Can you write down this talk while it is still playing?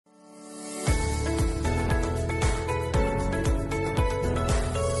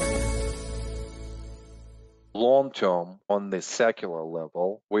long term, on the secular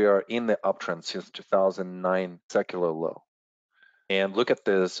level, we are in the uptrend since 2009 secular low. And look at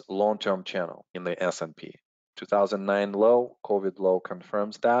this long-term channel in the S&P. 2009 low, COVID low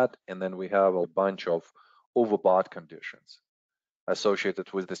confirms that, and then we have a bunch of overbought conditions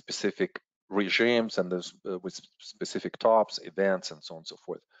associated with the specific regimes and with specific tops, events, and so on and so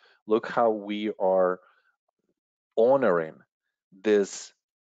forth. Look how we are honoring this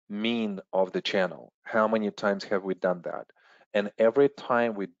mean of the channel. How many times have we done that? And every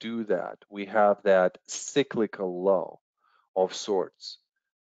time we do that, we have that cyclical low of sorts.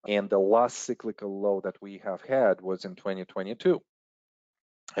 And the last cyclical low that we have had was in 2022.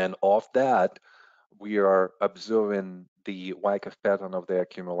 And of that, we are observing the Wyckoff pattern of the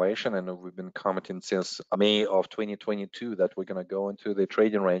accumulation, and we've been commenting since May of 2022 that we're going to go into the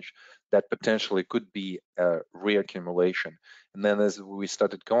trading range that potentially could be a reaccumulation. And then as we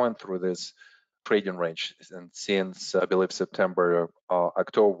started going through this trading range, and since I believe September,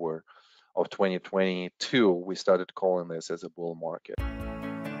 October of 2022, we started calling this as a bull market.